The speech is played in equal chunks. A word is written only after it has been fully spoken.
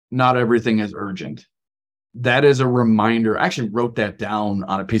not everything is urgent. That is a reminder. I actually wrote that down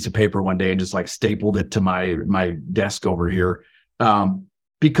on a piece of paper one day and just like stapled it to my desk over here.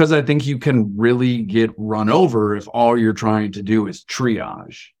 Because I think you can really get run over if all you're trying to do is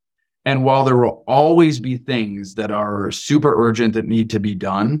triage. And while there will always be things that are super urgent that need to be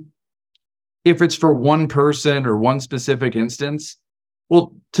done, if it's for one person or one specific instance,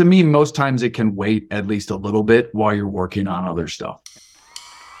 well, to me, most times it can wait at least a little bit while you're working on other stuff.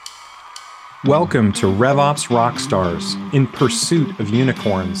 Welcome to RevOps Rockstars, in pursuit of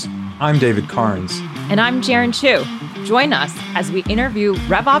unicorns. I'm David Carnes. And I'm Jaren Chu. Join us as we interview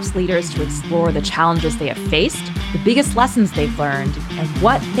RevOps leaders to explore the challenges they have faced, the biggest lessons they've learned, and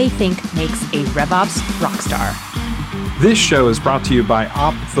what they think makes a RevOps rockstar. This show is brought to you by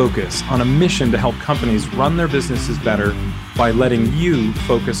OpFocus, on a mission to help companies run their businesses better by letting you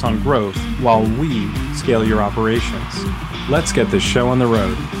focus on growth while we scale your operations. Let's get this show on the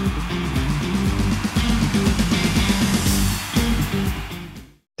road.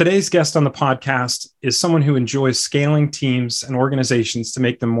 Today's guest on the podcast is someone who enjoys scaling teams and organizations to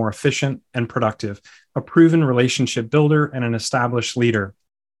make them more efficient and productive, a proven relationship builder and an established leader,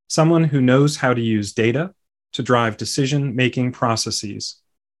 someone who knows how to use data to drive decision-making processes.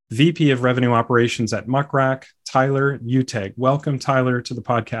 VP of Revenue Operations at Muckrack, Tyler Uteg. Welcome, Tyler, to the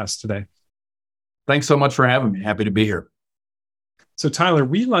podcast today. Thanks so much for having me. Happy to be here. So, Tyler,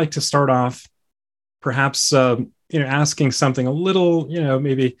 we like to start off perhaps asking something a little,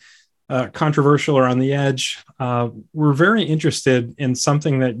 maybe controversial or on the edge. We're very interested in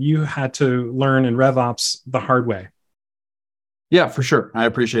something that you had to learn in RevOps the hard way. Yeah, for sure. I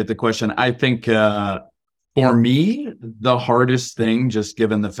appreciate the question. I think for me, the hardest thing, just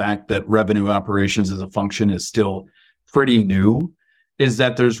given the fact that revenue operations as a function is still pretty new, is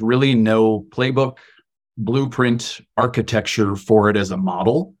that there's really no playbook, blueprint, architecture for it as a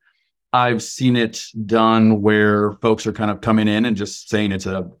model. I've seen it done where folks are kind of coming in and just saying it's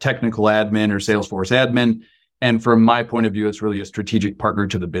a technical admin or Salesforce admin. And from my point of view, it's really a strategic partner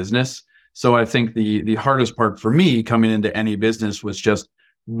to the business. So I think the hardest part for me coming into any business was just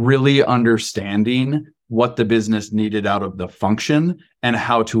really understanding what the business needed out of the function and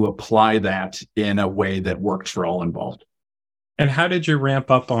how to apply that in a way that works for all involved. And how did you ramp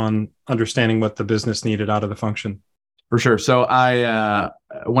up on understanding what the business needed out of the function? For sure. So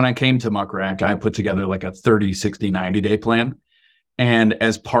when I came to Muckrack, I put together like a 30, 60, 90-day plan. And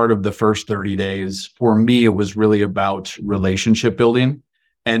as part of the first 30 days, for me, it was really about relationship building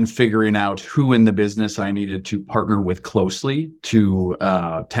and figuring out who in the business I needed to partner with closely to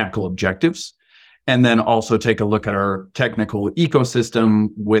tackle objectives. And then also take a look at our technical ecosystem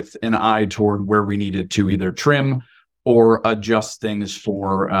with an eye toward where we needed to either trim or adjust things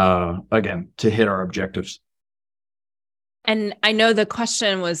for, again, to hit our objectives. And I know the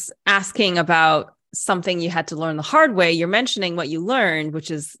question was asking about something you had to learn the hard way. You're mentioning what you learned,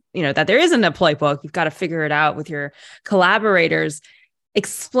 which is, that there isn't a playbook. You've got to figure it out with your collaborators.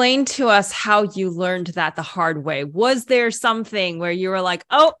 Explain to us how you learned that the hard way. Was there something where you were like,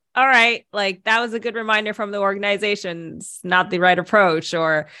 oh, all right, like that was a good reminder from the organization, it's not the right approach,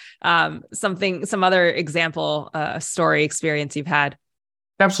 or some other example, story experience you've had?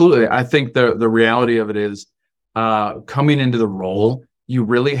 Absolutely. I think the reality of it is, coming into the role, you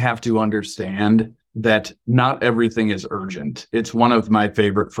really have to understand that not everything is urgent. It's one of my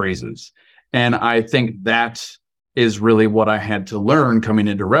favorite phrases. And I think that is really what I had to learn coming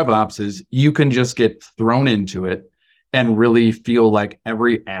into RevOps is you can just get thrown into it and really feel like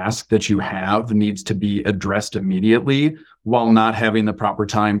every ask that you have needs to be addressed immediately while not having the proper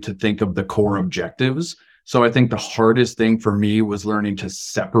time to think of the core objectives. So I think the hardest thing for me was learning to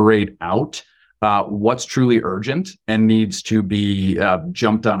separate out what's truly urgent and needs to be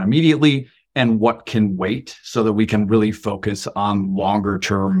jumped on immediately and what can wait so that we can really focus on longer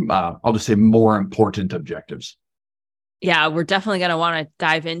term, I'll just say more important objectives. Yeah, we're definitely going to want to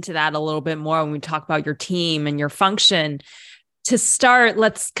dive into that a little bit more when we talk about your team and your function. To start,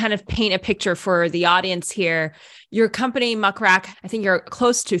 let's kind of paint a picture for the audience here. Your company, Muckrack, I think you're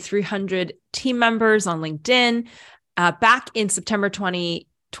close to 300 team members on LinkedIn. Back in September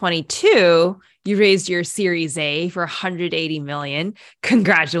 2022, you raised your Series A for $180 million.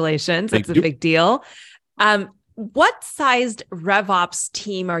 Congratulations. That's a big deal. What sized RevOps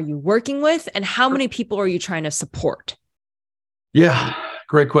team are you working with, and how many people are you trying to support? Yeah,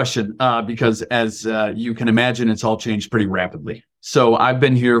 great question. Because as you can imagine, it's all changed pretty rapidly. So I've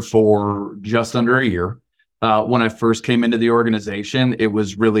been here for just under a year. When I first came into the organization, it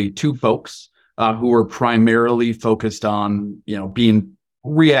was really two folks who were primarily focused on, being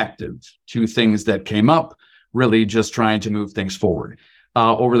reactive to things that came up, really just trying to move things forward.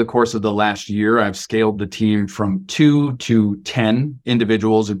 Over the course of the last year, I've scaled the team from 2 to 10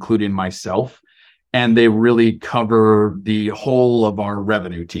 individuals, including myself. And they really cover the whole of our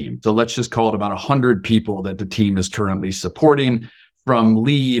revenue team. So let's just call it about 100 people that the team is currently supporting, from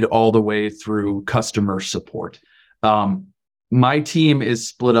lead all the way through customer support. My team is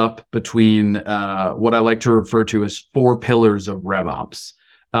split up between what I like to refer to as 4 pillars of RevOps.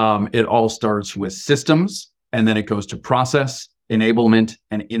 It all starts with systems, and then it goes to process, enablement,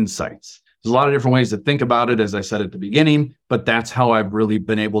 and insights. There's a lot of different ways to think about it, as I said at the beginning, but that's how I've really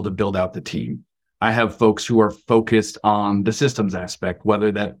been able to build out the team. I have folks who are focused on the systems aspect,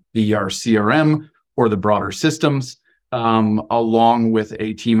 whether that be our CRM or the broader systems, along with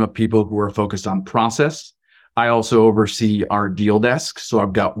a team of people who are focused on process. I also oversee our deal desk. So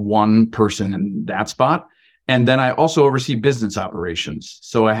I've got one person in that spot. And then I also oversee business operations.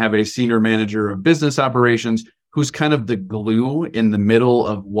 So I have a senior manager of business operations who's kind of the glue in the middle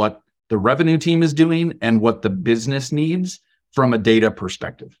of what the revenue team is doing and what the business needs from a data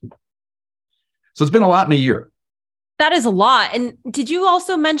perspective. So it's been a lot in a year. That is a lot. And did you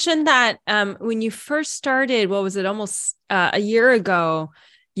also mention that when you first started, what was it, almost a year ago,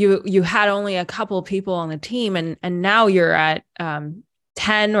 you had only a couple of people on the team, and now you're at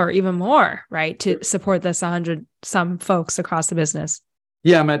 10 or even more, right, to support this 100 some folks across the business?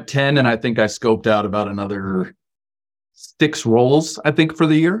 Yeah, I'm at 10, and I think I scoped out about another 6 roles, I think, for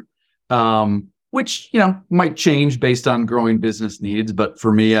the year. Which, might change based on growing business needs. But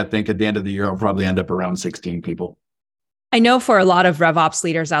for me, I think at the end of the year, I'll probably end up around 16 people. I know for a lot of RevOps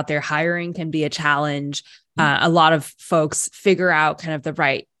leaders out there, hiring can be a challenge. A lot of folks figure out kind of the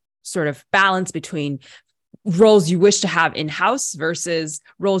right sort of balance between roles you wish to have in-house versus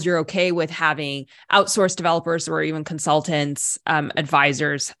roles you're okay with having outsourced developers or even consultants,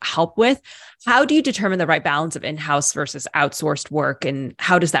 advisors help with. How do you determine the right balance of in-house versus outsourced work? And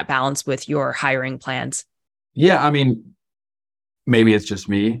how does that balance with your hiring plans? Yeah, I mean, maybe it's just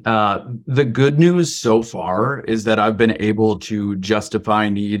me. The good news so far is that I've been able to justify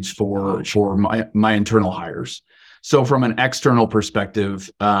needs for my internal hires. So from an external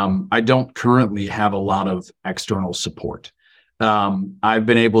perspective, I don't currently have a lot of external support. I've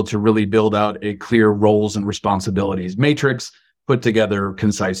been able to really build out a clear roles and responsibilities matrix, put together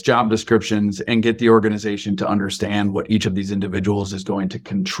concise job descriptions, and get the organization to understand what each of these individuals is going to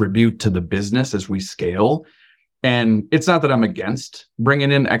contribute to the business as we scale. And it's not that I'm against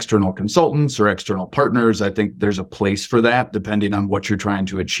bringing in external consultants or external partners. I think there's a place for that depending on what you're trying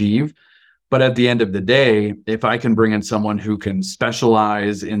to achieve. But at the end of the day, if I can bring in someone who can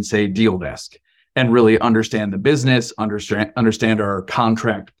specialize in, say, deal desk and really understand the business, understand our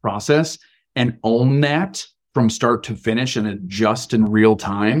contract process, and own that from start to finish and adjust in real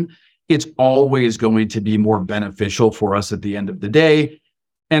time, it's always going to be more beneficial for us at the end of the day.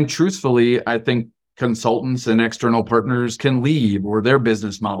 And truthfully, I think consultants and external partners can leave or their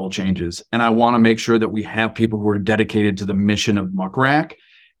business model changes. And I want to make sure that we have people who are dedicated to the mission of Muckrack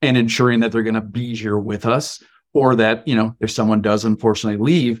and ensuring that they're going to be here with us, or that, if someone does unfortunately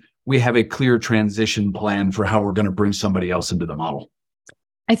leave, we have a clear transition plan for how we're going to bring somebody else into the model.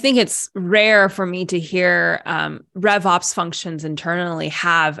 I think it's rare for me to hear RevOps functions internally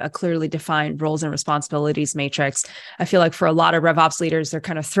have a clearly defined roles and responsibilities matrix. I feel like for a lot of RevOps leaders, they're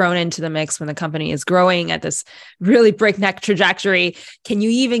kind of thrown into the mix when the company is growing at this really breakneck trajectory. Can you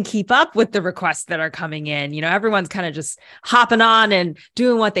even keep up with the requests that are coming in? Everyone's kind of just hopping on and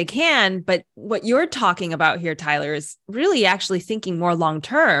doing what they can. But what you're talking about here, Tyler, is really actually thinking more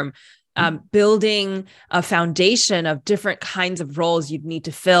long-term. Building a foundation of different kinds of roles you'd need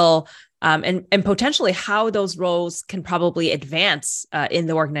to fill, and potentially how those roles can probably advance in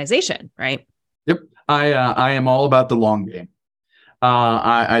the organization, right? Yep. I am all about the long game.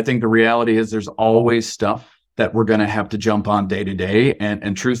 I think the reality is there's always stuff that we're going to have to jump on day to day.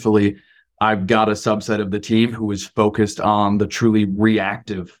 And truthfully, I've got a subset of the team who is focused on the truly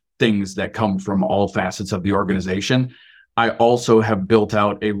reactive things that come from all facets of the organization. I also have built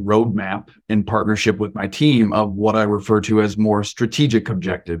out a roadmap in partnership with my team of what I refer to as more strategic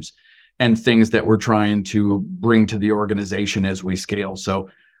objectives and things that we're trying to bring to the organization as we scale. So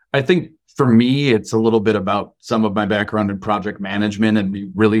I think for me, it's a little bit about some of my background in project management and me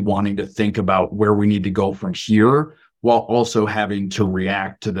really wanting to think about where we need to go from here while also having to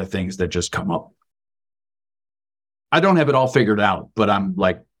react to the things that just come up. I don't have it all figured out, but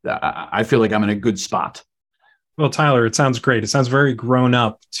I feel like I'm in a good spot. Well, Tyler, it sounds great. It sounds very grown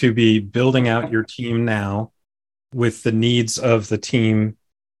up to be building out your team now with the needs of the team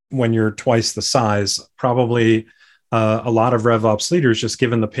when you're twice the size. Probably a lot of RevOps leaders, just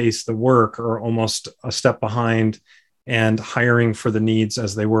given the pace of the work, are almost a step behind and hiring for the needs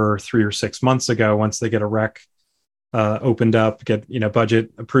as they were 3 or 6 months ago. Once they get a rec opened up, get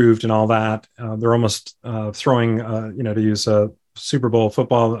budget approved and all that, they're almost throwing to use a Super Bowl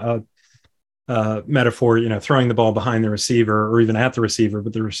football metaphor, throwing the ball behind the receiver or even at the receiver,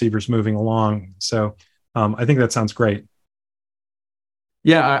 but the receiver's moving along. So I think that sounds great.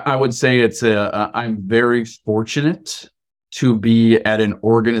 Yeah, I would say I'm very fortunate to be at an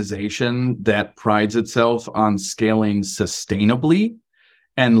organization that prides itself on scaling sustainably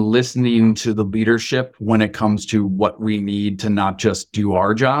and listening to the leadership when it comes to what we need to not just do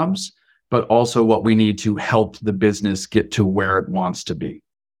our jobs, but also what we need to help the business get to where it wants to be.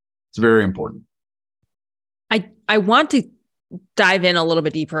 It's very important. I want to dive in a little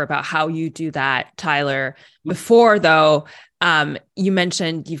bit deeper about how you do that, Tyler. Before, though, you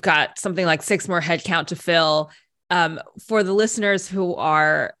mentioned you've got something like 6 more headcount to fill. For the listeners who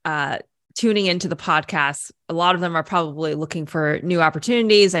are tuning into the podcast, a lot of them are probably looking for new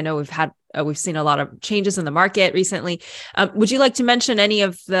opportunities. I know we've seen a lot of changes in the market recently. Would you like to mention any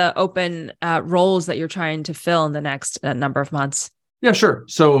of the open roles that you're trying to fill in the next number of months? Yeah, sure.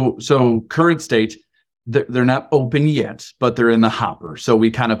 So current state, they're not open yet, but they're in the hopper. So we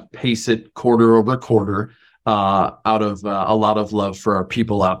kind of pace it quarter over quarter out of a lot of love for our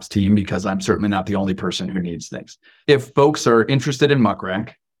people ops team, because I'm certainly not the only person who needs things. If folks are interested in Muck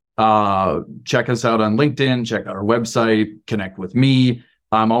Rack, check us out on LinkedIn, check out our website, connect with me.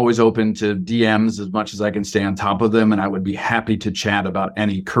 I'm always open to DMs as much as I can stay on top of them, and I would be happy to chat about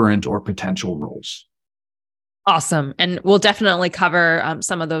any current or potential roles. Awesome. And we'll definitely cover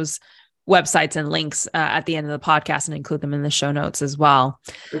some of those websites and links at the end of the podcast and include them in the show notes as well.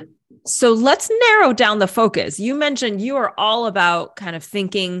 So let's narrow down the focus. You mentioned you are all about kind of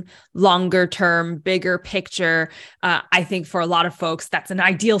thinking longer term, bigger picture. I think for a lot of folks, that's an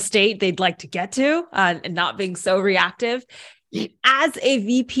ideal state they'd like to get to, and not being so reactive. As a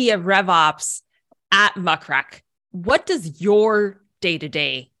VP of RevOps at Muck Rack, what does your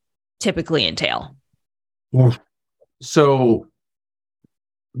day-to-day typically entail? So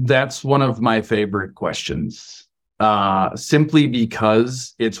that's one of my favorite questions. Simply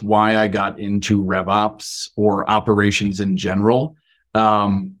because it's why I got into RevOps or operations in general.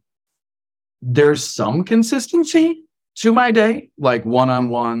 There's some consistency to my day, like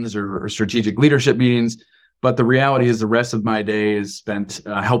one-on-ones or strategic leadership meetings. But the reality is the rest of my day is spent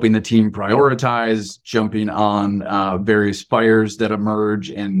helping the team prioritize, jumping on various fires that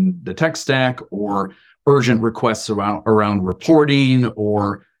emerge in the tech stack, or urgent requests around reporting,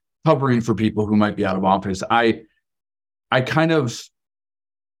 or covering for people who might be out of office. I kind of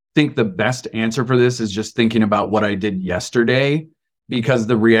think the best answer for this is just thinking about what I did yesterday, because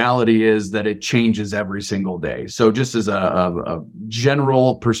the reality is that it changes every single day. So just as a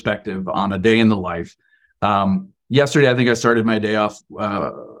general perspective on a day in the life, yesterday, I think I started my day off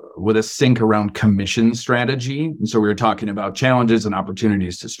with a sync around commission strategy. And so we were talking about challenges and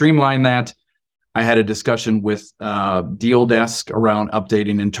opportunities to streamline that. I had a discussion with Deal Desk around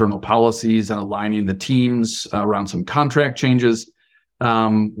updating internal policies and aligning the teams around some contract changes.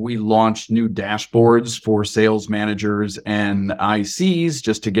 We launched new dashboards for sales managers and ICs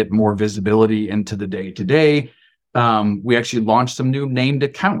just to get more visibility into the day-to-day. We actually launched some new named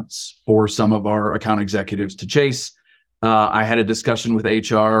accounts for some of our account executives to chase. I had a discussion with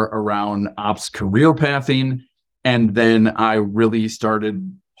HR around ops career pathing. And then I really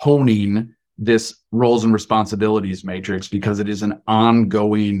started honing this roles and responsibilities matrix, because it is an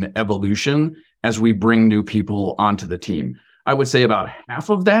ongoing evolution as we bring new people onto the team. I would say about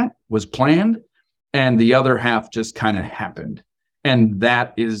half of that was planned, and the other half just kind of happened. And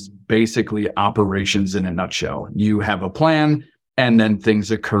that is basically operations in a nutshell. You have a plan, and then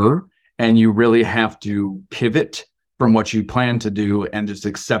things occur, and you really have to pivot from what you plan to do and just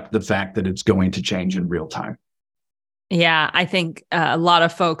accept the fact that it's going to change in real time. Yeah, I think a lot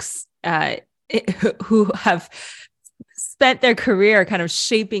of folks who have spent their career kind of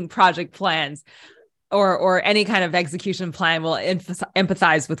shaping project plans or any kind of execution plan will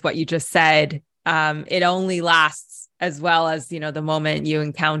empathize with what you just said. It only lasts as well as, the moment you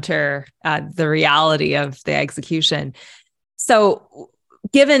encounter the reality of the execution. So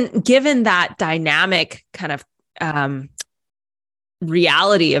given that dynamic kind of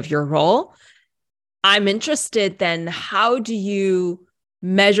reality of your role, I'm interested then, how do you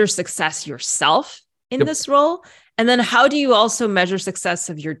measure success yourself in this role? And then how do you also measure success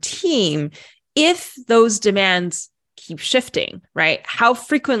of your team if those demands keep shifting, right? How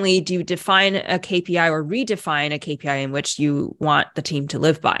frequently do you define a KPI or redefine a KPI in which you want the team to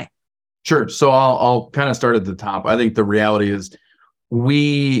live by? Sure. So I'll kind of start at the top. I think the reality is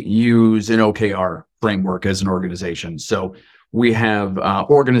we use an OKR framework as an organization. So we have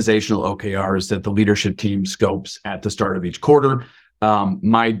organizational OKRs that the leadership team scopes at the start of each quarter.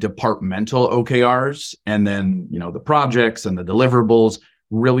 My departmental OKRs, and then the projects and the deliverables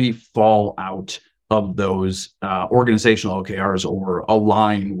really fall out of those organizational OKRs or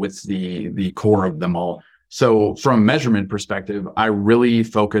align with the core of them all. So from a measurement perspective, I really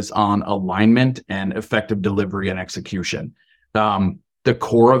focus on alignment and effective delivery and execution. The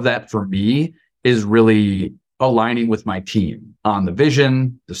core of that for me is really aligning with my team on the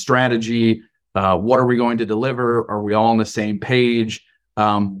vision, the strategy, what are we going to deliver? Are we all on the same page?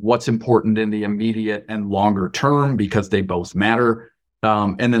 What's important in the immediate and longer term, because they both matter.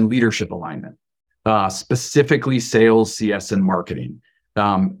 And then leadership alignment, specifically sales, CS, and marketing.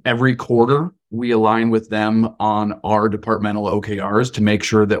 Every quarter, we align with them on our departmental OKRs to make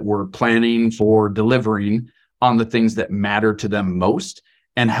sure that we're planning for delivering on the things that matter to them most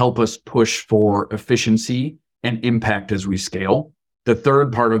and help us push for efficiency and impact as we scale. The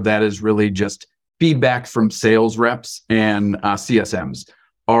third part of that is really just feedback from sales reps and CSMs.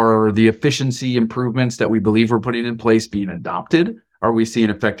 Are the efficiency improvements that we believe we're putting in place being adopted? Are we seeing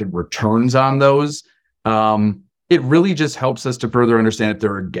effective returns on those? It really just helps us to further understand if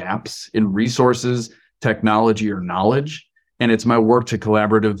there are gaps in resources, technology, or knowledge. And it's my work to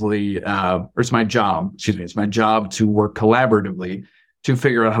collaboratively, or it's my job to work collaboratively to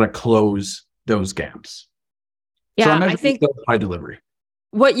figure out how to close those gaps. Yeah, so I think high delivery.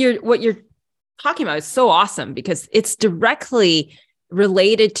 What you're talking about is so awesome because it's directly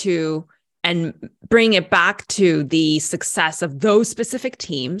related to and bring it back to the success of those specific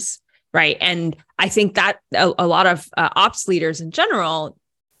teams, right? And I think that a lot of ops leaders in general,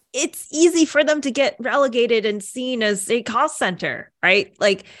 it's easy for them to get relegated and seen as a cost center, right?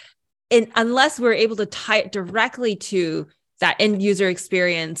 Like, unless we're able to tie it directly to that end user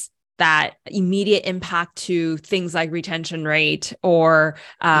experience, that immediate impact to things like retention rate or,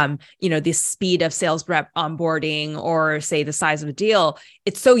 the speed of sales rep onboarding or say the size of a deal,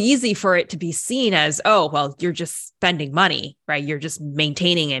 it's so easy for it to be seen as, oh, well, you're just spending money, right? You're just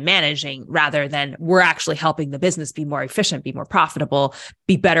maintaining and managing rather than we're actually helping the business be more efficient, be more profitable,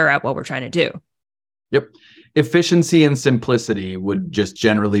 be better at what we're trying to do. Yep. Efficiency and simplicity would just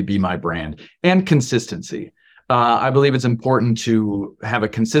generally be my brand, and consistency. I believe it's important to have a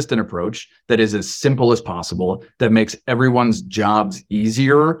consistent approach that is as simple as possible, that makes everyone's jobs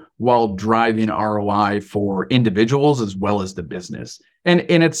easier while driving ROI for individuals as well as the business. And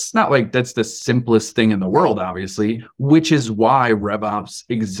it's not like that's the simplest thing in the world, obviously, which is why RevOps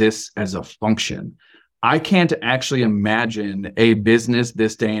exists as a function. I can't actually imagine a business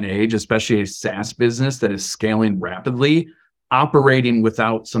this day and age, especially a SaaS business that is scaling rapidly, operating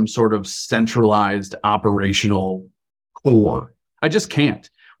without some sort of centralized operational core. I just can't.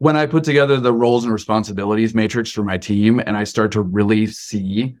 When I put together the roles and responsibilities matrix for my team and I start to really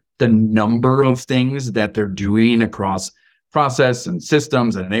see the number of things that they're doing across process and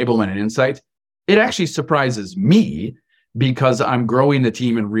systems and enablement and insight, it actually surprises me because I'm growing the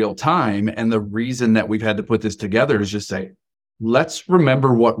team in real time. And the reason that we've had to put this together is just say, let's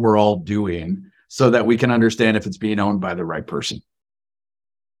remember what we're all doing so that we can understand if it's being owned by the right person.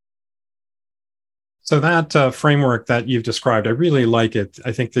 So that framework that you've described, I really like it.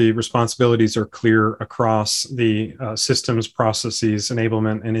 I think the responsibilities are clear across the systems, processes,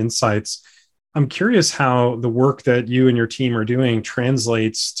 enablement, and insights. I'm curious how the work that you and your team are doing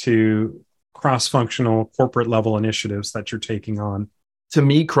translates to cross-functional corporate level initiatives that you're taking on. To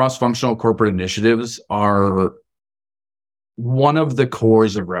me, cross-functional corporate initiatives are one of the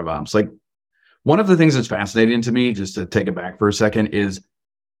cores of RevOps. Like, one of the things that's fascinating to me, just to take it back for a second, is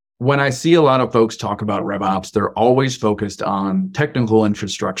when I see a lot of folks talk about RevOps, they're always focused on technical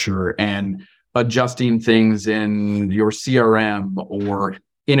infrastructure and adjusting things in your CRM or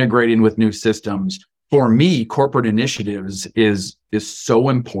integrating with new systems. For me, corporate initiatives is so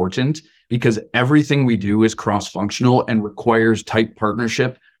important because everything we do is cross-functional and requires tight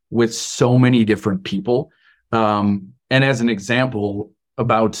partnership with so many different people. And as an example,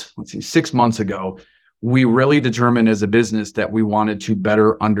 about 6 months ago, we really determined as a business that we wanted to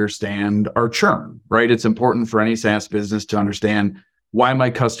better understand our churn, right? It's important for any SaaS business to understand, why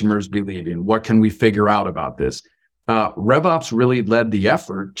might customers be leaving? What can we figure out about this? RevOps really led the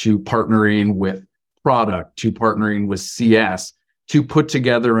effort to partnering with product, to partnering with CS, to put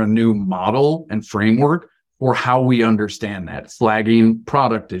together a new model and framework for how we understand that, flagging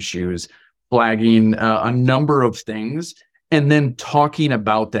product issues, flagging a number of things, and then talking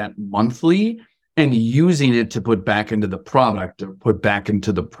about that monthly and using it to put back into the product or put back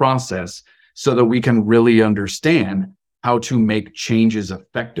into the process so that we can really understand how to make changes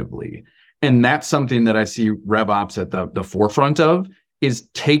effectively. And that's something that I see RevOps at the forefront of, is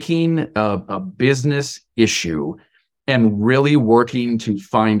taking a business issue and really working to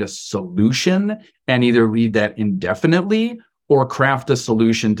find a solution and either lead that indefinitely or craft a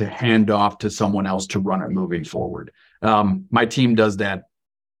solution to hand off to someone else to run it moving forward. My team does that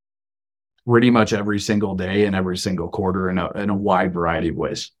pretty much every single day and every single quarter in a wide variety of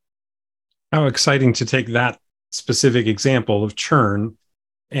ways. How exciting to take that specific example of churn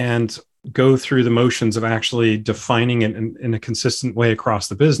and go through the motions of actually defining it in a consistent way across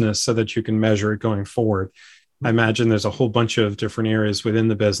the business so that you can measure it going forward. I imagine there's a whole bunch of different areas within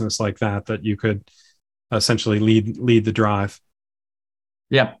the business like that you could essentially lead the drive.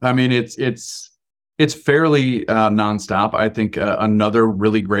 Yeah, I mean, it's fairly nonstop. I think another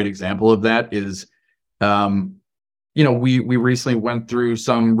really great example of that is, we recently went through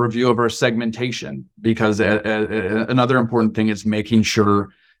some review of our segmentation, because another important thing is making sure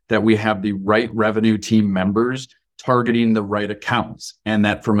that we have the right revenue team members targeting the right accounts, and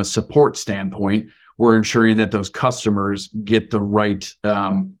that from a support standpoint, we're ensuring that those customers get the right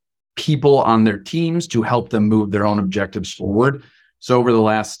people on their teams to help them move their own objectives forward. So over the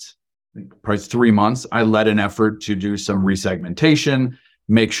last probably 3 months, I led an effort to do some resegmentation,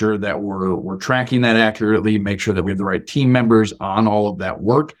 make sure that we're tracking that accurately, make sure that we have the right team members on all of that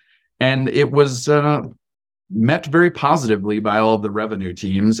work. And it was met very positively by all of the revenue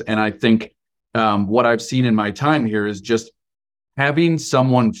teams. And I think what I've seen in my time here is just having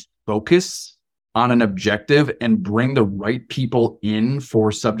someone focus on an objective and bring the right people in for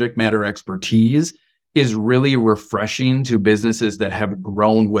subject matter expertise is really refreshing to businesses that have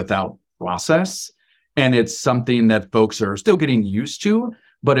grown without process. And it's something that folks are still getting used to,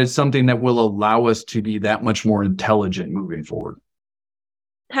 but it's something that will allow us to be that much more intelligent moving forward.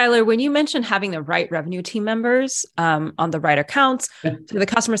 Tyler, when you mentioned having the right revenue team members on the right accounts, so the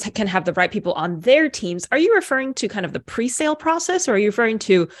customers can have the right people on their teams, are you referring to kind of the pre-sale process, or are you referring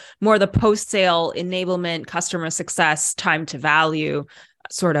to more the post-sale enablement, customer success, time to value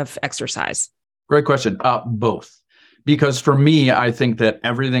sort of exercise? Great question. Both. Because for me, I think that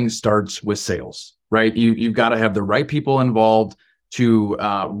everything starts with sales, right? You've got to have the right people involved to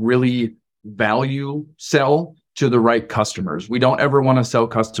really value sell to the right customers. We don't ever want to sell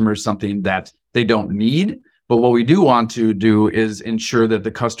customers something that they don't need, but what we do want to do is ensure that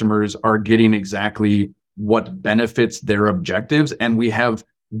the customers are getting exactly what benefits their objectives. And we have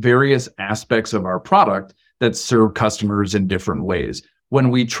various aspects of our product that serve customers in different ways. When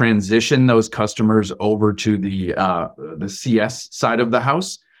we transition those customers over to the CS side of the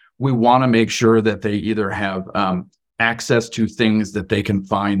house, we want to make sure that they either have access to things that they can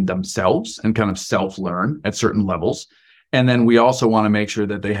find themselves and kind of self-learn at certain levels. And then we also want to make sure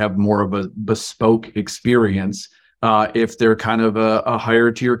that they have more of a bespoke experience if they're kind of a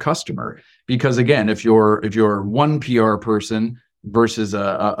higher tier customer. Because again, if you're one PR person versus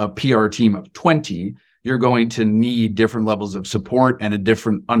a PR team of 20, you're going to need different levels of support and a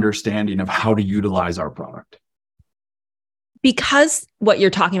different understanding of how to utilize our product. Because what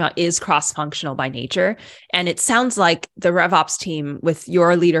you're talking about is cross-functional by nature, and it sounds like the RevOps team with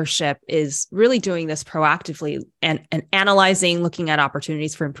your leadership is really doing this proactively and analyzing, looking at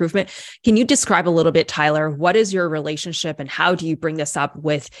opportunities for improvement. Can you describe a little bit, Tyler, what is your relationship and how do you bring this up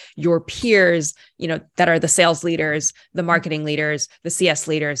with your peers, that are the sales leaders, the marketing leaders, the CS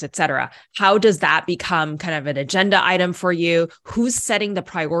leaders, et cetera? How does that become kind of an agenda item for you? Who's setting the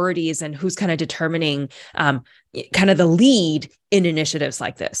priorities and who's kind of determining kind of the lead in initiatives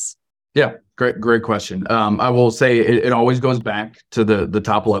like this? Yeah, great question. I will say it always goes back to the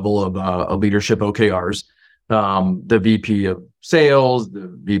top level of leadership OKRs, the VP of sales,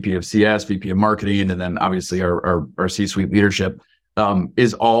 the VP of CS, VP of marketing, and then obviously our C-suite leadership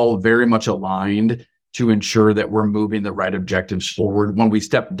is all very much aligned to ensure that we're moving the right objectives forward. When we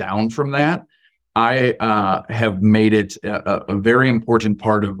step down from that, I have made it a very important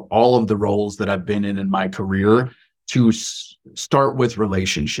part of all of the roles that I've been in my career to start with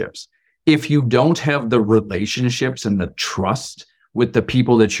relationships. If you don't have the relationships and the trust with the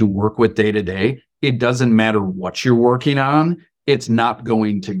people that you work with day to day, it doesn't matter what you're working on, it's not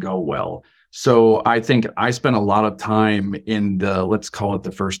going to go well. So I think I spent a lot of time in let's call it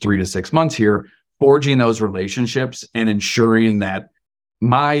the first 3 to 6 months here, forging those relationships and ensuring that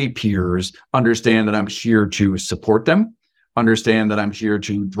my peers understand that I'm here to support them, understand that I'm here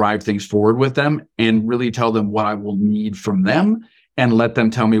to drive things forward with them, and really tell them what I will need from them and let them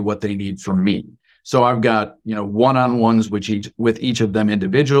tell me what they need from me. So I've got, one-on-ones with each of them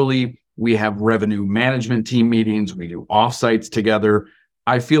individually. We have revenue management team meetings. We do offsites together.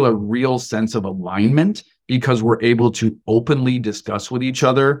 I feel a real sense of alignment because we're able to openly discuss with each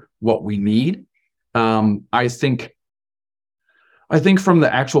other what we need. I think from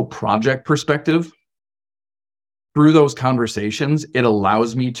the actual project perspective, through those conversations, it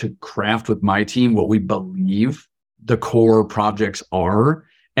allows me to craft with my team what we believe the core projects are,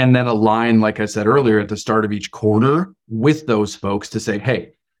 and then align, like I said earlier, at the start of each quarter with those folks to say,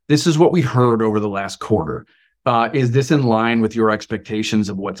 hey, this is what we heard over the last quarter. Is this in line with your expectations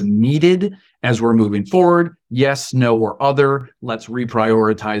of what's needed as we're moving forward? Yes, no, or other. Let's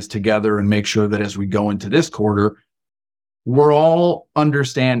reprioritize together and make sure that as we go into this quarter, we're all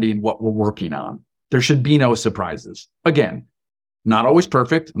understanding what we're working on. There should be no surprises. Again, not always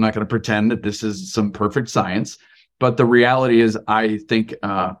perfect. I'm not going to pretend that this is some perfect science, but the reality is I think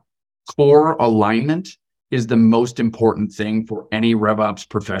core alignment is the most important thing for any RevOps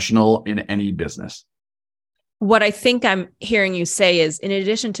professional in any business. What I think I'm hearing you say is, in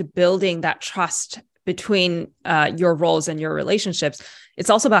addition to building that trust between your roles and your relationships, it's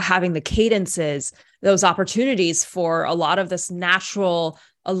also about having the cadences, those opportunities for a lot of this natural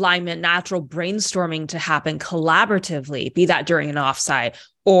alignment, natural brainstorming to happen collaboratively, be that during an offsite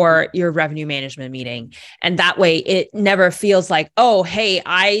or your revenue management meeting. And that way it never feels like, oh, hey,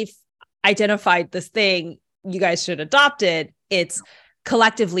 I've identified this thing, you guys should adopt it. It's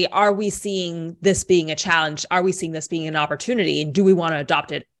collectively, are we seeing this being a challenge? Are we seeing this being an opportunity? And do we want to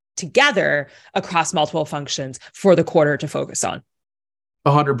adopt it together across multiple functions for the quarter to focus on?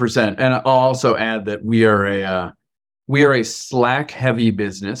 100%. And I'll also add that we are a Slack heavy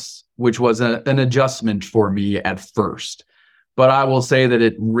business, which was an adjustment for me at first. But I will say that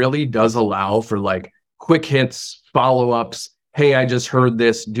it really does allow for like quick hits, follow-ups. Hey, I just heard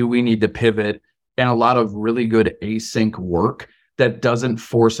this. Do we need to pivot? And a lot of really good async work that doesn't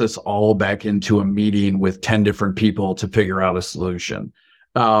force us all back into a meeting with 10 different people to figure out a solution.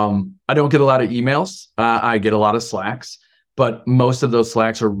 I don't get a lot of emails. I get a lot of Slacks. But most of those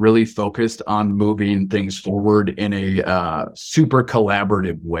Slacks are really focused on moving things forward in a super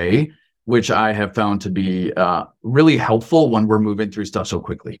collaborative way, which I have found to be really helpful when we're moving through stuff so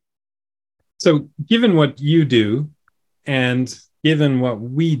quickly. So given what you do and given what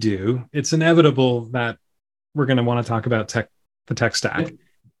we do, it's inevitable that we're going to want to talk about the tech stack.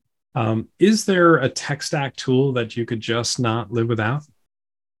 Is there a tech stack tool that you could just not live without?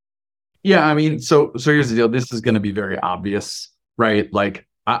 Yeah, I mean, so here's the deal. This is going to be very obvious, right? Like,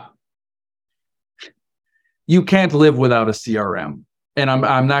 you can't live without a CRM, and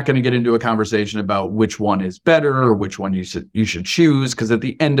I'm not going to get into a conversation about which one is better or which one you should choose, because at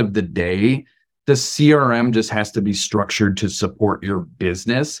the end of the day, the CRM just has to be structured to support your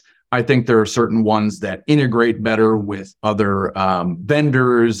business. I think there are certain ones that integrate better with other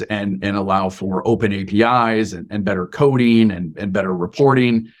vendors and allow for open APIs and better coding and better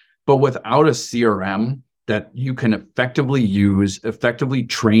reporting. But without a CRM that you can effectively use, effectively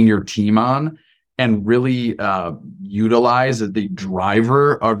train your team on, and really utilize as the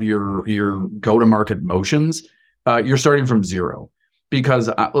driver of your go-to-market motions, you're starting from zero. Because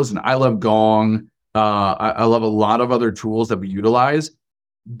listen, I love Gong. I love a lot of other tools that we utilize,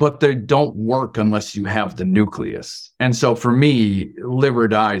 but they don't work unless you have the nucleus. And so for me, live or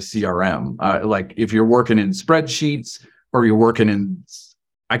die CRM. Like if you're working in spreadsheets or you're working in,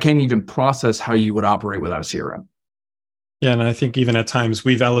 I can't even process how you would operate without a CRM. Yeah, and I think even at times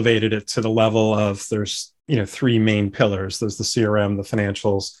we've elevated it to the level of there's three main pillars. There's the CRM, the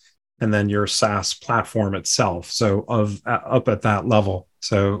financials, and then your SaaS platform itself. So up at that level.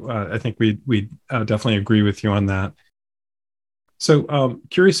 So I think we definitely agree with you on that. So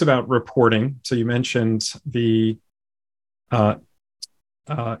curious about reporting. So you mentioned the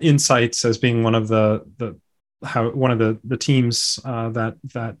insights as being one of the teams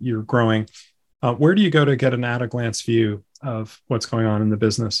that you're growing. Where do you go to get an at-a-glance view of what's going on in the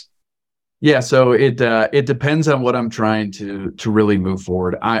business? Yeah, so it depends on what I'm trying to really move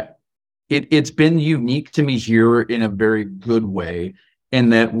forward. It's been unique to me here in a very good way, in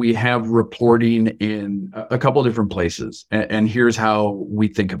that we have reporting in a couple of different places, and here's how we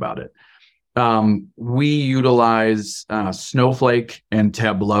think about it. We utilize Snowflake and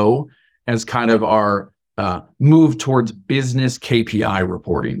Tableau as kind of our move towards business KPI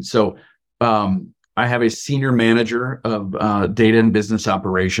reporting. So I have a senior manager of data and business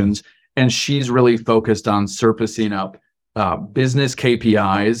operations, and she's really focused on surfacing up business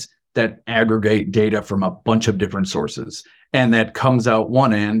KPIs that aggregate data from a bunch of different sources. And that comes out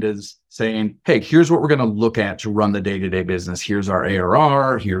one end as saying, hey, here's what we're going to look at to run the day-to-day business. Here's our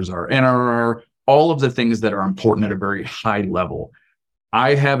ARR, here's our NRR, all of the things that are important at a very high level.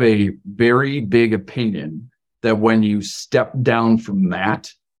 I have a very big opinion that when you step down from that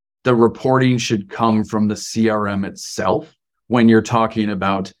the reporting should come from the CRM itself when you're talking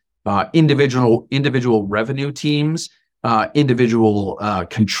about individual revenue teams, individual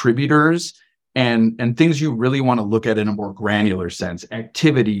contributors, and things you really want to look at in a more granular sense.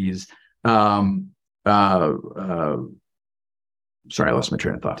 Activities. Sorry, I lost my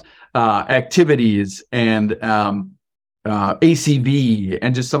train of thought. Activities and ACV,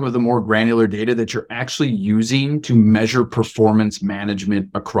 and just some of the more granular data that you're actually using to measure performance management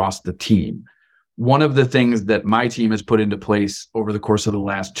across the team. One of the things that my team has put into place over the course of the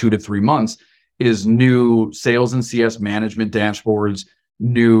last 2 to 3 months is new sales and CS management dashboards,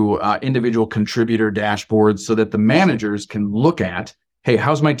 new individual contributor dashboards, so that the managers can look at, hey,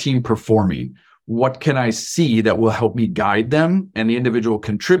 how's my team performing? What can I see that will help me guide them? And the individual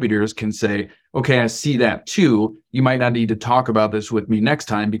contributors can say, okay, I see that too. You might not need to talk about this with me next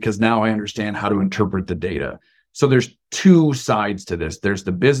time because now I understand how to interpret the data. So there's 2 sides to this. There's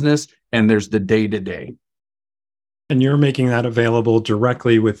the business and there's the day-to-day. And you're making that available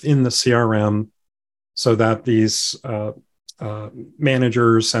directly within the CRM so that these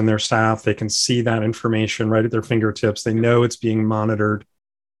managers and their staff, they can see that information right at their fingertips. They know it's being monitored.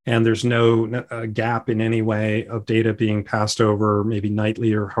 And there's no gap in any way of data being passed over, maybe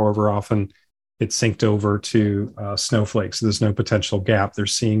nightly or however often it's synced over to Snowflake. So there's no potential gap. They're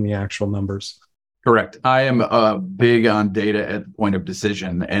seeing the actual numbers. Correct. I am big on data at the point of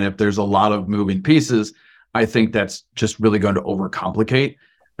decision. And if there's a lot of moving pieces, I think that's just really going to overcomplicate.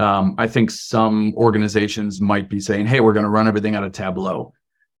 I think some organizations might be saying, hey, we're going to run everything out of Tableau.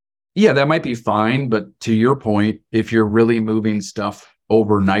 Yeah, that might be fine. But to your point, if you're really moving stuff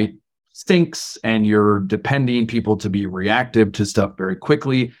overnight stinks and you're depending people to be reactive to stuff very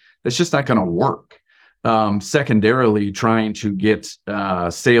quickly, it's just not going to work. Secondarily, trying to get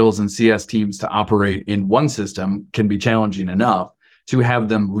sales and CS teams to operate in one system can be challenging enough. To have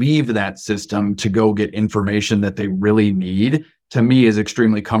them leave that system to go get information that they really need, to me, is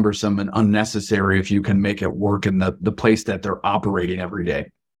extremely cumbersome and unnecessary if you can make it work in the place that they're operating every day.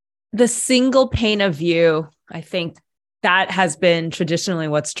 The single pane of view, I think, that has been traditionally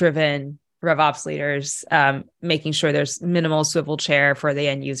what's driven RevOps leaders, making sure there's minimal swivel chair for the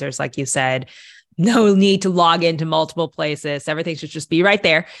end users, like you said, no need to log into multiple places. Everything should just be right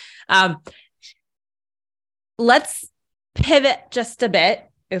there. Let's pivot just a bit.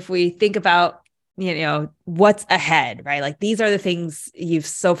 If we think about, what's ahead, right? Like these are the things you've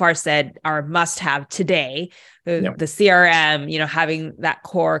so far said are must-have today. The CRM, having that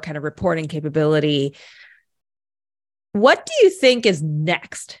core kind of reporting capability. What do you think is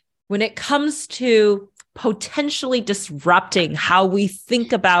next when it comes to potentially disrupting how we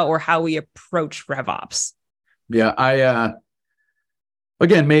think about or how we approach RevOps? Yeah,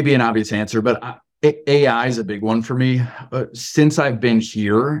 again, maybe an obvious answer, but AI is a big one for me. Since I've been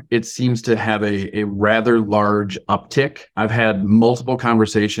here, it seems to have a rather large uptick. I've had multiple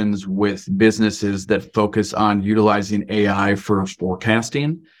conversations with businesses that focus on utilizing AI for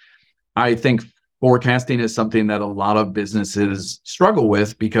forecasting. I think forecasting is something that a lot of businesses struggle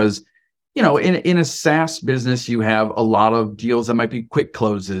with because, in a SaaS business, you have a lot of deals that might be quick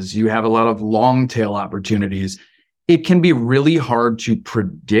closes. You have a lot of long tail opportunities. It can be really hard to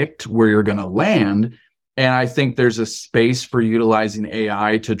predict where you're going to land. And I think there's a space for utilizing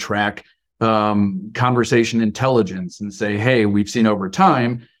AI to track conversation intelligence and say, hey, we've seen over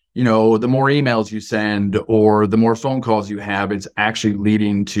time, the more emails you send or the more phone calls you have, it's actually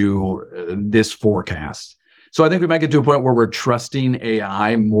leading to this forecast. So I think we might get to a point where we're trusting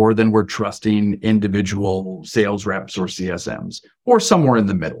AI more than we're trusting individual sales reps or CSMs, or somewhere in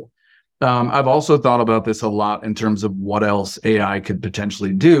the middle. I've also thought about this a lot in terms of what else AI could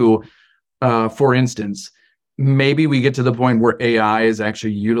potentially do. For instance, maybe we get to the point where AI is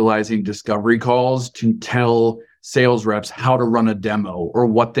actually utilizing discovery calls to tell sales reps how to run a demo or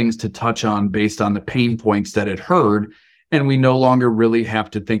what things to touch on based on the pain points that it heard. And we no longer really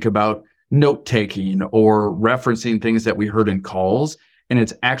have to think about note-taking or referencing things that we heard in calls. And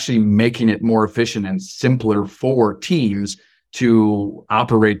it's actually making it more efficient and simpler for teams to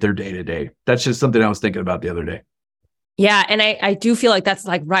operate their day-to-day. That's just something I was thinking about the other day. Yeah. And I do feel like that's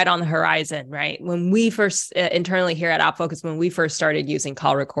like right on the horizon, right? When we first internally here at OpFocus, when we first started using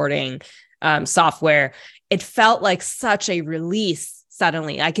call recording software, it felt like such a release.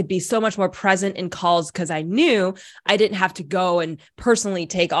 Suddenly, I could be so much more present in calls because I knew I didn't have to go and personally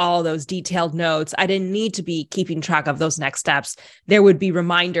take all those detailed notes. I didn't need to be keeping track of those next steps. There would be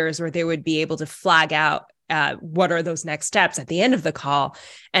reminders or they would be able to flag out what are those next steps at the end of the call.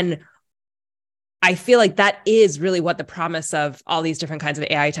 And I feel like that is really what the promise of all these different kinds of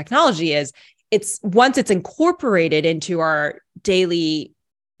AI technology is. It's once it's incorporated into our daily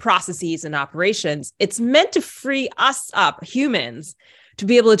processes and operations. It's meant to free us up, humans, to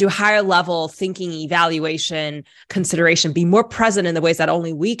be able to do higher level thinking, evaluation, consideration, be more present in the ways that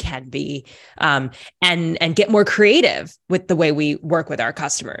only we can be, and get more creative with the way we work with our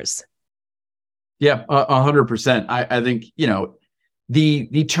customers. Yeah, 100%. I think,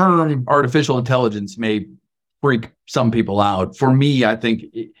 the term artificial intelligence may freak some people out. For me, I think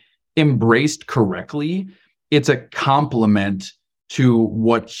embraced correctly, it's a complement to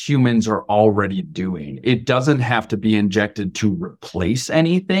what humans are already doing. It doesn't have to be injected to replace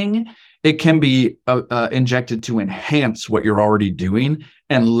anything. It can be injected to enhance what you're already doing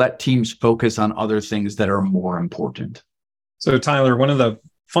and let teams focus on other things that are more important. So, Tyler, one of the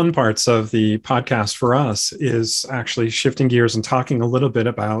fun parts of the podcast for us is actually shifting gears and talking a little bit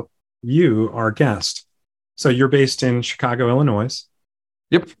about you, our guest. So you're based in Chicago, Illinois.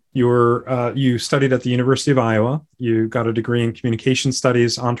 Yep. You studied at the University of Iowa. You got a degree in communication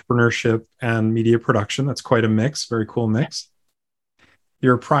studies, entrepreneurship, and media production. That's quite a mix, very cool mix.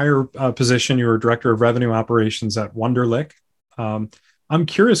 Your prior position, you were director of revenue operations at Wunderlich. I'm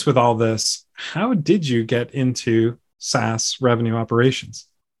curious with all this, how did you get into SaaS revenue operations?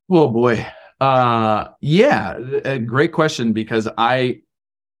 Oh boy. Yeah, a great question, because I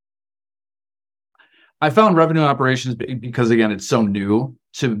found revenue operations because, again, it's so new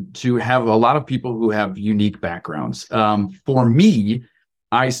to have a lot of people who have unique backgrounds. For me,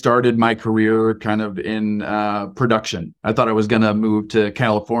 I started my career kind of in production. I thought I was going to move to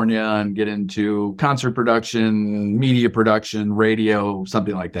California and get into concert production, media production, radio,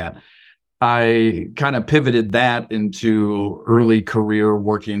 something like that. I kind of pivoted that into early career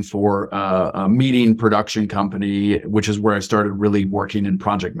working for a meeting production company, which is where I started really working in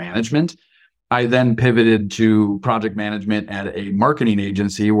project management. I then pivoted to project management at a marketing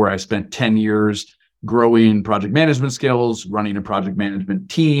agency where I spent 10 years growing project management skills, running a project management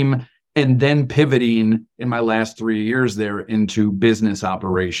team, and then pivoting in my last 3 years there into business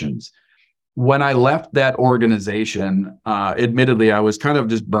operations. When I left that organization, admittedly, I was kind of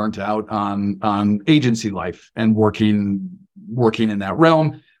just burnt out on agency life and working in that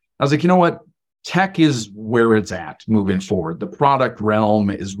realm. I was like, you know what? Tech is where it's at moving forward. The product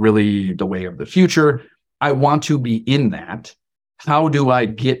realm is really the way of the future. I want to be in that. How do I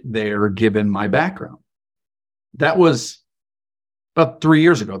get there given my background? That was about 3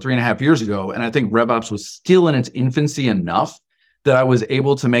 years ago, 3.5 years ago. And I think RevOps was still in its infancy enough that I was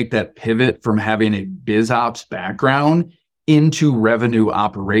able to make that pivot from having a BizOps background into revenue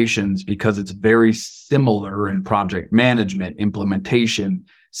operations, because it's very similar in project management, implementation,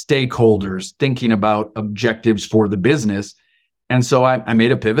 stakeholders, thinking about objectives for the business. And so I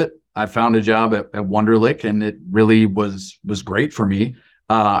made a pivot. I found a job at Wunderlich, and it really was great for me.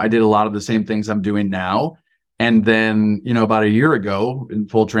 I did a lot of the same things I'm doing now. And then, about a year ago, in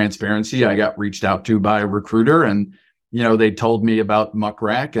full transparency, I got reached out to by a recruiter, and they told me about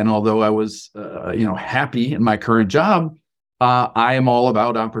Muckrack. And although I was, happy in my current job, I am all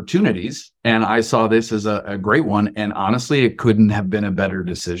about opportunities. And I saw this as a great one. And honestly, it couldn't have been a better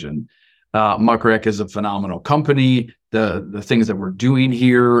decision. Muckrack is a phenomenal company. The things that we're doing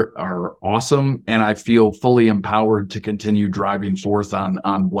here are awesome. And I feel fully empowered to continue driving forth on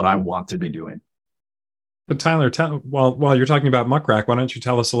what I want to be doing. But Tyler, while you're talking about Muckrack, why don't you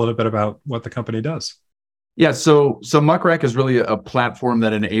tell us a little bit about what the company does? Yeah, so Muckrack is really a platform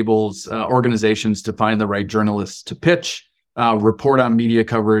that enables organizations to find the right journalists to pitch, report on media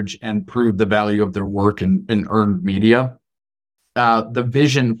coverage, and prove the value of their work in earned media. The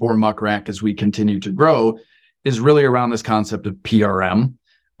vision for Muckrack as we continue to grow is really around this concept of PRM.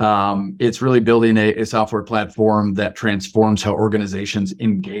 It's really building a software platform that transforms how organizations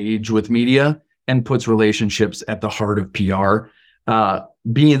engage with media and puts relationships at the heart of PR.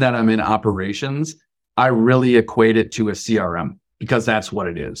 Being that I'm in operations, I really equate it to a CRM, because that's what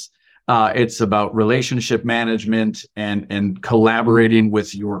it is. It's about relationship management and collaborating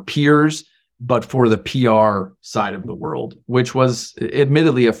with your peers, but for the PR side of the world, which was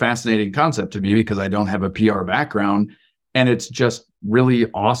admittedly a fascinating concept to me because I don't have a PR background. And it's just really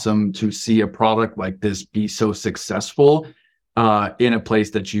awesome to see a product like this be so successful in a place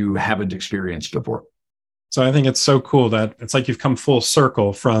that you haven't experienced before. So I think it's so cool that it's like you've come full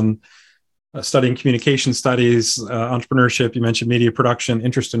circle from studying communication studies, entrepreneurship. You mentioned media production,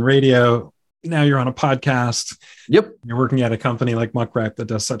 interest in radio. Now you're on a podcast. Yep. You're working at a company like Muckrack that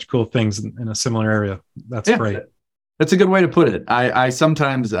does such cool things in a similar area. That's great. That's a good way to put it. I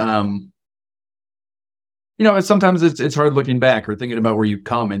sometimes, sometimes it's hard looking back or thinking about where you've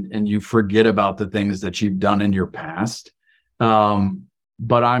come and you forget about the things that you've done in your past.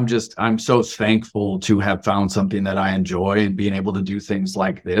 But I'm so thankful to have found something that I enjoy, and being able to do things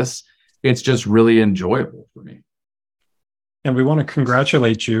like this. It's just really enjoyable for me. And we want to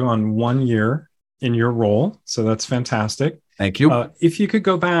congratulate you on 1 year in your role. So that's fantastic. Thank you. If you could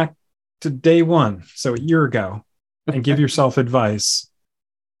go back to day one, so a year ago, and give yourself advice,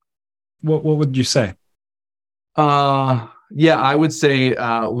 what would you say? Yeah, I would say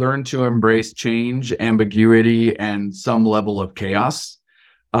learn to embrace change, ambiguity, and some level of chaos.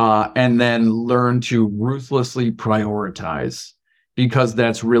 And then learn to ruthlessly prioritize, because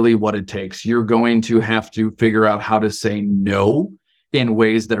that's really what it takes. You're going to have to figure out how to say no in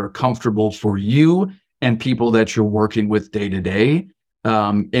ways that are comfortable for you and people that you're working with day to day,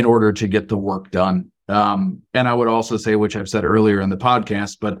 in order to get the work done. And I would also say, which I've said earlier in the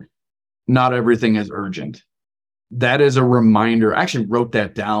podcast, but not everything is urgent. That is a reminder. I actually wrote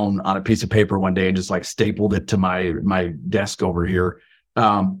that down on a piece of paper one day and just like stapled it to my desk over here.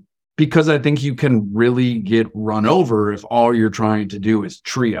 Because I think you can really get run over if all you're trying to do is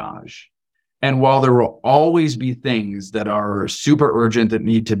triage. And while there will always be things that are super urgent that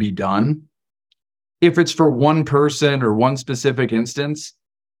need to be done, if it's for one person or one specific instance,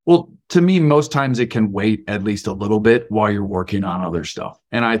 well, to me, most times it can wait at least a little bit while you're working on other stuff.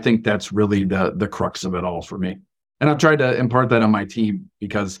 And I think that's really the crux of it all for me. And I've tried to impart that on my team,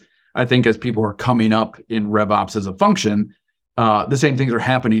 because I think as people are coming up in RevOps as a function, the same things are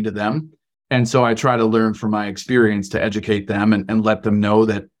happening to them. And so I try to learn from my experience to educate them and let them know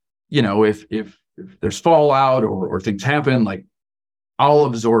that, if there's fallout or things happen, like, I'll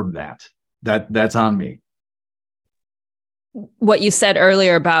absorb that. That's on me. What you said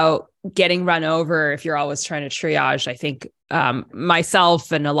earlier about getting run over if you're always trying to triage, I think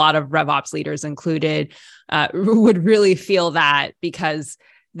myself and a lot of RevOps leaders included would really feel that, because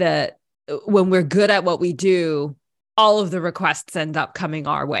when we're good at what we do, all of the requests end up coming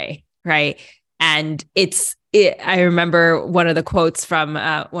our way, right? And I remember one of the quotes from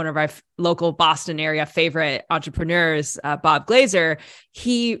one of our local Boston area favorite entrepreneurs, Bob Glazer.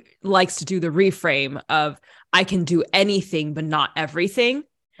 He likes to do the reframe of, I can do anything, but not everything.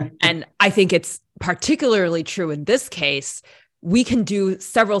 And I think it's particularly true in this case. We can do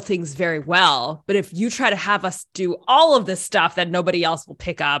several things very well, but if you try to have us do all of this stuff that nobody else will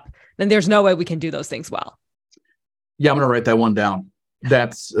pick up, then there's no way we can do those things well. Yeah, I'm going to write that one down.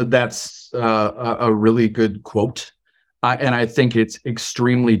 That's a really good quote. And I think it's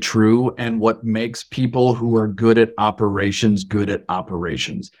extremely true. And what makes people who are good at operations good at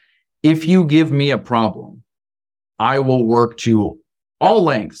operations. If you give me a problem, I will work to all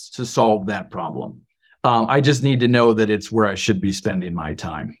lengths to solve that problem. I just need to know that it's where I should be spending my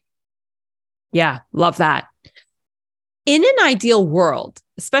time. Yeah, love that. In an ideal world,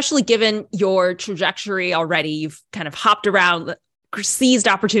 especially given your trajectory already, you've kind of hopped around, seized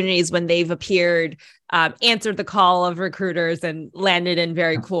opportunities when they've appeared, answered the call of recruiters, and landed in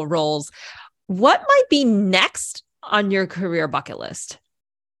very cool roles. What might be next on your career bucket list?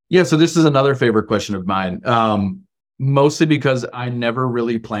 Yeah, so this is another favorite question of mine, mostly because I never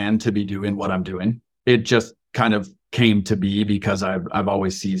really planned to be doing what I'm doing. It just kind of came to be because I've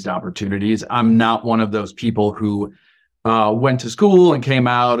always seized opportunities. I'm not one of those people who went to school and came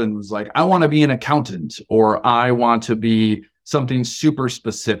out and was like, I want to be an accountant, or I want to be something super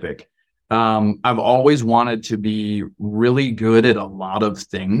specific. I've always wanted to be really good at a lot of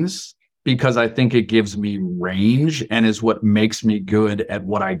things, because I think it gives me range and is what makes me good at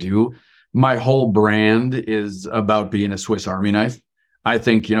what I do. My whole brand is about being a Swiss Army knife. I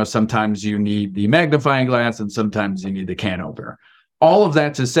think, sometimes you need the magnifying glass and sometimes you need the can opener. All of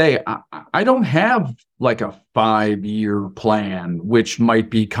that to say, I don't have like a 5-year plan, which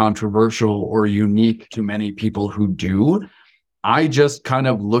might be controversial or unique to many people who do. I just kind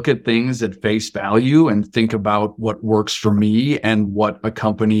of look at things at face value and think about what works for me and what a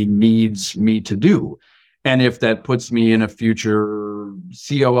company needs me to do. And if that puts me in a future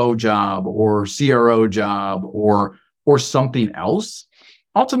COO job or CRO job or something else,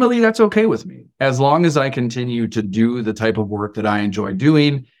 ultimately that's okay with me. As long as I continue to do the type of work that I enjoy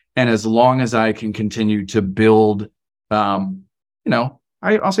doing, and as long as I can continue to build, I'll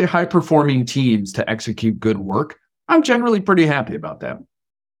say high-performing teams to execute good work, I'm generally pretty happy about that.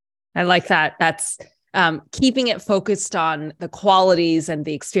 I like that. That's keeping it focused on the qualities and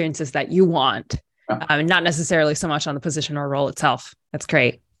the experiences that you want, not necessarily so much on the position or role itself. That's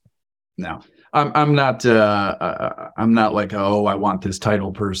great. No, I'm not like, oh, I want this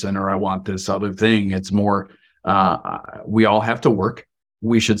title person or I want this other thing. It's more, we all have to work.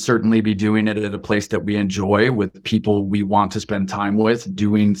 We should certainly be doing it at a place that we enjoy, with people we want to spend time with,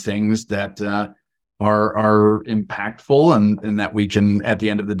 doing things that are impactful and that we can, at the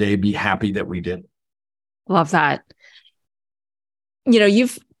end of the day, be happy that we did. Love that.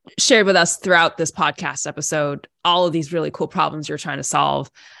 You've shared with us throughout this podcast episode all of these really cool problems you're trying to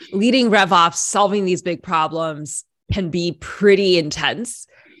solve. Leading RevOps, solving these big problems can be pretty intense.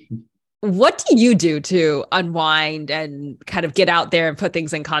 What do you do to unwind and kind of get out there and put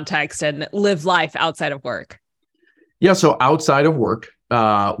things in context and live life outside of work? Yeah, so outside of work,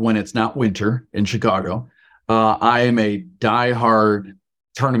 when it's not winter in Chicago, I am a diehard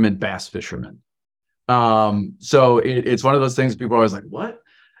tournament bass fisherman. So it's one of those things people are always like, what?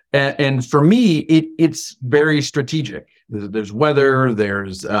 And for me, it's very strategic. There's weather,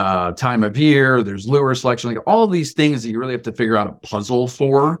 there's time of year, there's lure selection, like all of these things that you really have to figure out a puzzle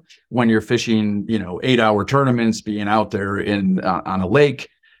for when you're fishing, 8-hour tournaments, being out there on a lake.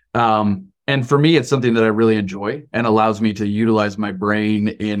 And for me, it's something that I really enjoy and allows me to utilize my brain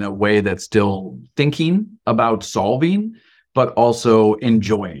in a way that's still thinking about solving, but also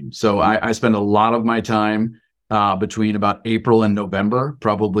enjoying. So I spend a lot of my time between about April and November,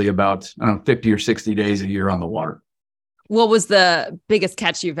 probably about 50 or 60 days a year on the water. What was the biggest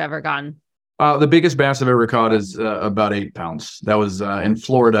catch you've ever gotten? The biggest bass I've ever caught is about 8 pounds. That was in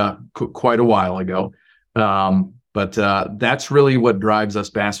Florida quite a while ago. But that's really what drives us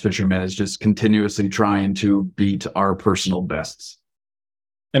bass fishermen, is just continuously trying to beat our personal bests.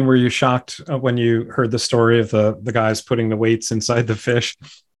 And were you shocked when you heard the story of the guys putting the weights inside the fish?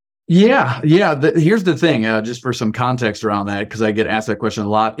 Yeah. Here's the thing, just for some context around that, because I get asked that question a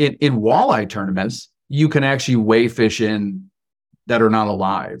lot. In walleye tournaments, you can actually weigh fish in that are not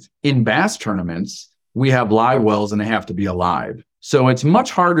alive. In bass tournaments, we have live wells and they have to be alive. So it's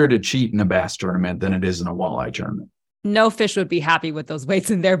much harder to cheat in a bass tournament than it is in a walleye tournament. No fish would be happy with those weights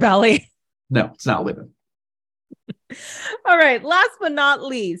in their belly. No, it's not living. All right. Last but not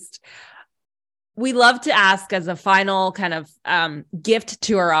least, we love to ask as a final kind of gift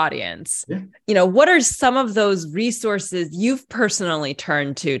to our audience, what are some of those resources you've personally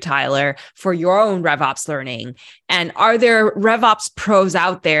turned to, Tyler, for your own RevOps learning? And are there RevOps pros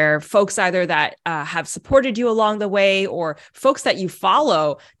out there, folks either that have supported you along the way or folks that you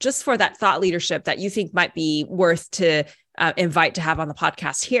follow just for that thought leadership that you think might be worth to invite to have on the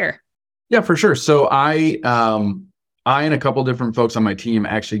podcast here? Yeah, for sure. So I and a couple different folks on my team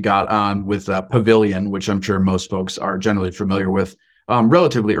actually got on with Pavilion, which I'm sure most folks are generally familiar with,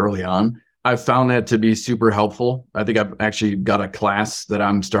 relatively early on. I found that to be super helpful. I think I've actually got a class that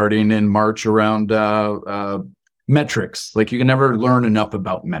I'm starting in March around metrics. Like, you can never learn enough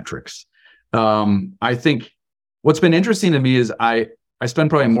about metrics. I think what's been interesting to me is I spend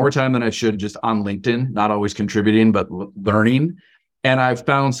probably more time than I should just on LinkedIn, not always contributing, but learning. And I've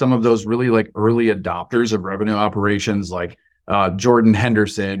found some of those really like early adopters of revenue operations, like Jordan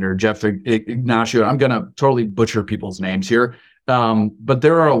Henderson or Jeff Ignacio. I'm going to totally butcher people's names here. But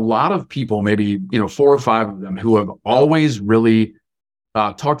there are a lot of people, maybe 4 or 5 of them, who have always really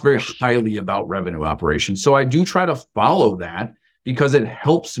talked very highly about revenue operations. So I do try to follow that because it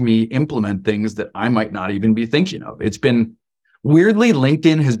helps me implement things that I might not even be thinking of. It's been weirdly,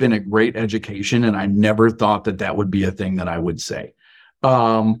 LinkedIn has been a great education, and I never thought that would be a thing that I would say.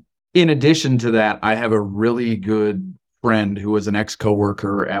 In addition to that, I have a really good friend who was an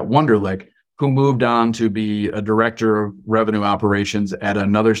ex-coworker at Wonderlic who moved on to be a director of revenue operations at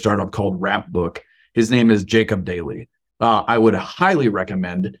another startup called Rapbook. His name is Jacob Daly. I would highly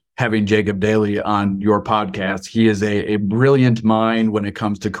recommend having Jacob Daly on your podcast. He is a brilliant mind when it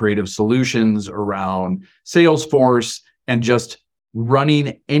comes to creative solutions around Salesforce and just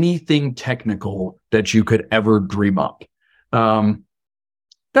running anything technical that you could ever dream up.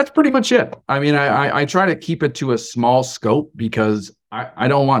 That's pretty much it. I mean, I try to keep it to a small scope because I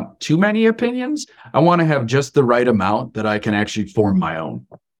don't want too many opinions. I want to have just the right amount that I can actually form my own.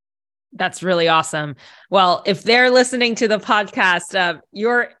 That's really awesome. Well, if they're listening to the podcast,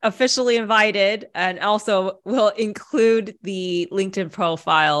 you're officially invited, and also we'll include the LinkedIn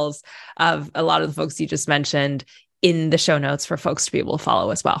profiles of a lot of the folks you just mentioned in the show notes for folks to be able to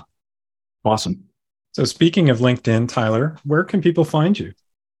follow as well. Awesome. So speaking of LinkedIn, Tyler, where can people find you?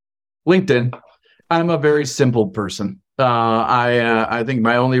 LinkedIn. I'm a very simple person. I think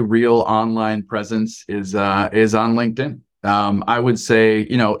my only real online presence is on LinkedIn. I would say,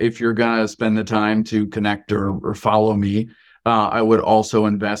 if you're going to spend the time to connect or follow me, I would also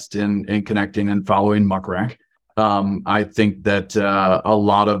invest in connecting and following Muckrack. I think that a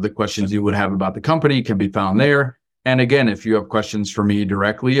lot of the questions you would have about the company can be found there. And again, if you have questions for me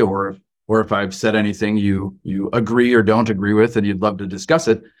directly, or if I've said anything you agree or don't agree with and you'd love to discuss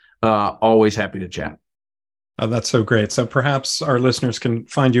it, always happy to chat. Oh, that's so great. So perhaps our listeners can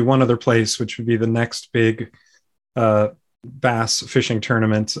find you one other place, which would be the next big bass fishing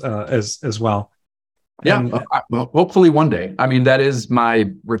tournament as well. Yeah, And, well, hopefully one day. I mean, that is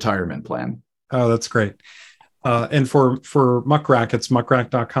my retirement plan. oh, that's great. And for Muck Rackets,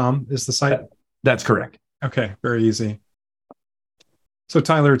 muckrack.com is the site? That's correct. Okay, very easy. So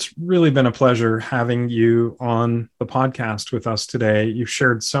Tyler, it's really been a pleasure having you on the podcast with us today. You've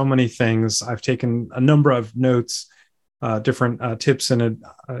shared so many things. I've taken a number of notes, different tips and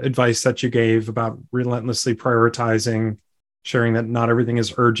advice that you gave about relentlessly prioritizing, sharing that not everything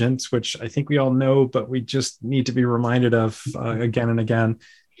is urgent, which I think we all know, but we just need to be reminded of again and again.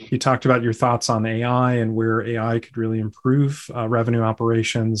 You talked about your thoughts on AI and where AI could really improve revenue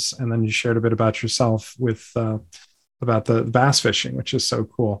operations. And then you shared a bit about yourself with about the bass fishing, which is so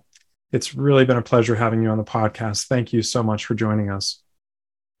cool. It's really been a pleasure having you on the podcast. Thank you so much for joining us.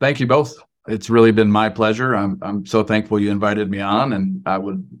 Thank you both. It's really been my pleasure. I'm so thankful you invited me on, and I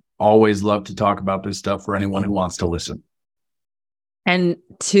would always love to talk about this stuff for anyone who wants to listen. And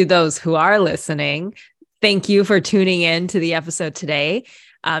to those who are listening, thank you for tuning in to the episode today.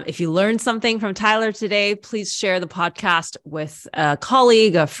 If you learned something from Tyler today, please share the podcast with a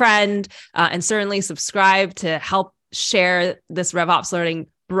colleague, a friend, and certainly subscribe to help share this RevOps learning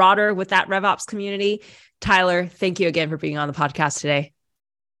broader with that RevOps community. Tyler, thank you again for being on the podcast today.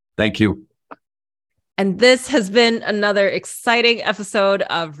 Thank you. And this has been another exciting episode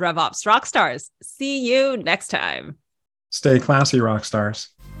of RevOps Rockstars. See you next time. Stay classy, Rockstars.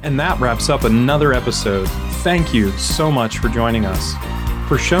 And that wraps up another episode. Thank you so much for joining us.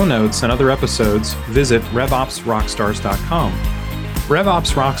 For show notes and other episodes, visit RevOpsRockstars.com.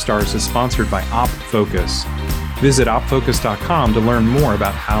 RevOps Rockstars is sponsored by OpFocus. Visit opfocus.com to learn more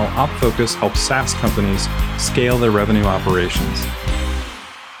about how OpFocus helps SaaS companies scale their revenue operations.